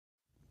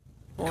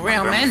For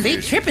real, man, they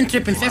tripping,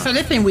 Cesar.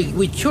 They think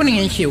we tuning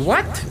and shit.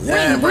 What?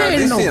 Yeah, we're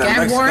in no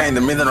Gangwar. In the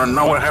middle of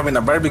nowhere having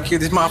a barbecue.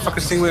 These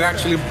motherfuckers think we're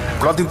actually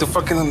plotting to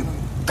fucking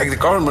take the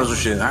government or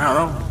shit. I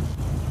don't know.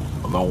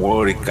 But don't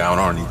worry,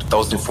 cabrón. In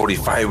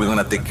 2045, we're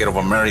gonna take care of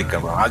America,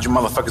 bro. How you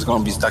motherfuckers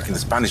gonna be stuck in the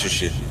Spanish or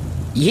shit?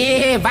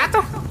 Yeah,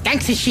 vato.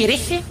 Gangsta shit,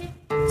 ese.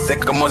 Sé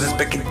cómo se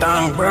speaking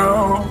tongue,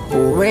 bro.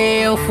 For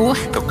real, fool.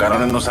 Estos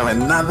cabrones no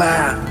saben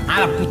nada.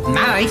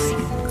 Nada, ese.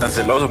 Están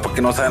celosos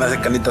porque no saben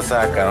hacer carnita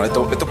asada, cabrón.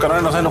 Estos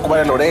cabrones no saben ocupar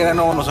el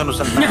orégano, no saben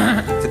usar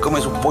nada. Se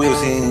comen su pollo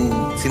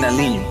sin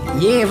aliño.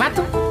 Yeah,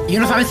 vato. Y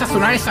no saben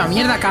sazonar esa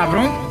mierda,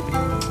 cabrón.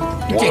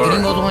 Qué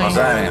gringo tú, no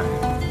saben.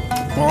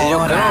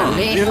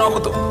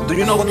 Do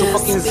you know what to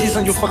fucking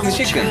season your fucking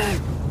chicken?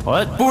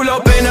 What? Pull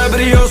up in a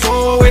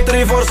brioso with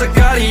 3-4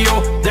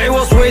 Sicario. They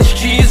will switch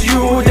cheese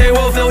you, they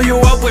will fill you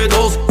up with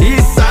those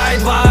East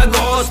Side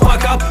Vagos,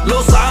 fuck up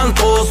Los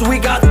Santos. We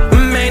got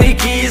many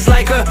keys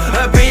like a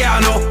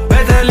piano.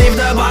 Better leave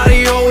the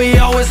barrio, we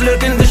always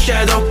look in the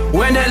shadow.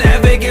 When the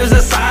levy gives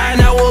a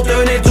sign, I will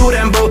turn it to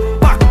them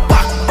both. Pack,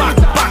 pack, pack,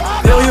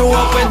 pack, fill you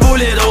up with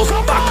bullet holes.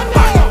 Pack,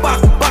 pack,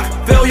 pack,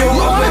 pack, fill you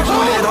up with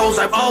bullet holes.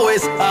 I'm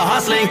always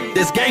hustling,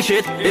 this gang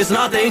shit is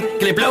nothing.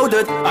 Clip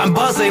loaded, I'm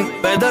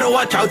buzzing. Better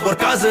watch out for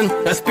cousin,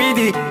 a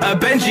Speedy, a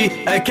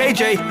Benji, a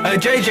KJ, a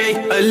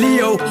JJ, a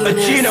Leo, a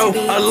Chino,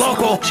 a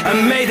Loco, a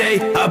Mayday,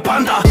 a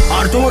Panda,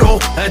 Arturo,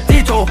 a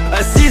Tito,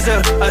 a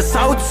Caesar, a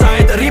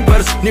Southside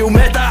Reapers. New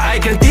meta I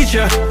can teach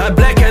ya, a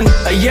black and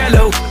a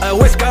yellow, a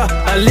Whisker,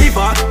 a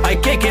Lever. I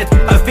kick it,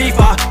 a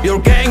FIFA, your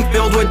gang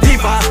filled with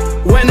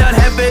divas. When that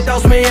habit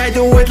tells me I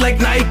do it like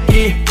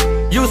Nike.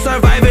 You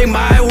surviving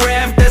my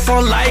rap, that's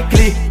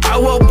unlikely. I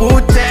will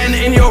put 10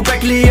 in your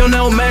back,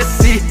 Lionel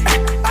Messi.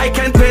 I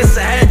can't miss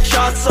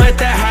headshots, so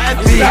they're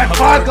happy.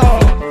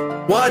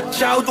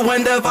 Watch out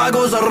when the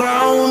Vagos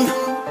around.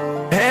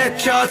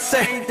 Headshots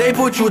say they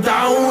put you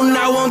down.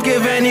 I won't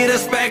give any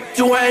respect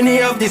to any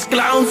of these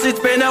clowns. It's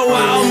been a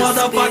while,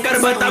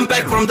 motherfucker, but I'm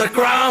back from the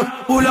ground.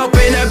 Pull up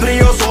in a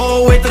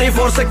brioso with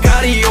 3-4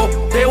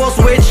 Sicario. They will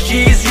switch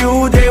cheese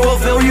you, they will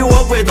fill you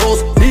up with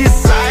holes.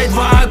 East Side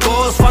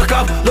Vagos, fuck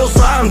up Los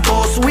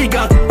Santos. We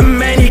got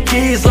many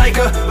keys like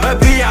a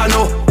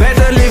piano.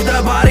 Better leave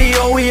the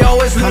barrio, we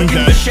always look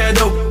in the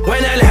shadow.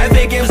 When El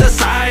Jefe gives a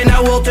sign,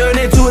 I will turn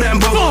it to them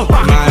both.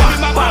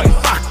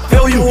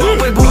 Fill you up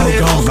with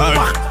bullet holes.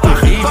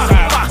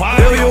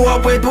 Fill you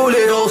up with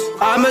bullet holes.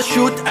 I'ma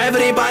shoot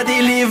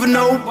everybody, leave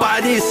no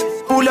bodies.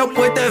 Pull up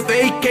with the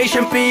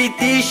vacation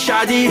PT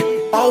shoddy.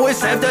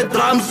 Always have the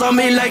drums on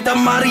me like the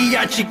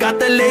mariachi. Got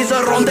the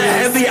laser on the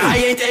heavy, I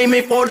ain't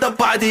aiming for the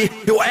body.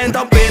 You end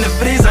up in a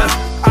freezer,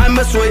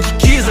 I'ma switch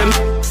cheese them.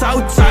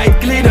 Southside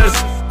cleaners,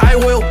 I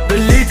will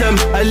delete them.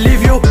 I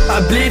leave you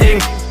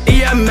bleeding.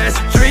 EMS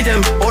treat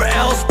them, or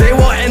else they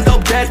will end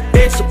up dead.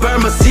 It's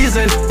Burma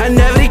season, and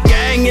every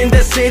gang in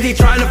the city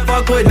trying to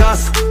fuck with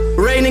us.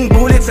 Raining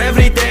bullets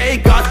every day,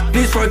 God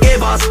please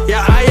forgive us.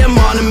 Yeah, I am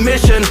on a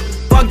mission,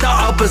 fuck the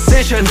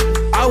opposition.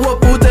 I will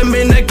put them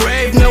in the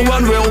grave, no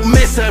one will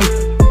miss him.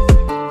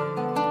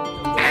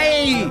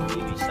 Hey,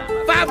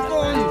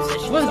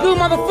 Vagos, what's good,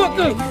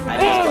 motherfucker?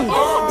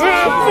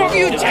 Fuck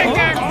you,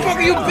 checker,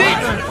 fuck you,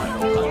 bitch.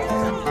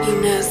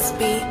 Let's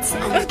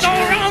go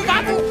around,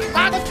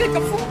 Vagos, take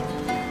a fool.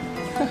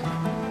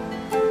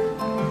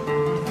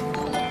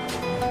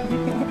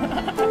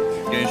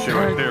 Gang shit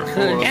right there,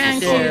 fool. Gang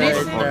shit,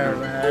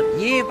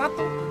 yeah,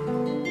 Vato.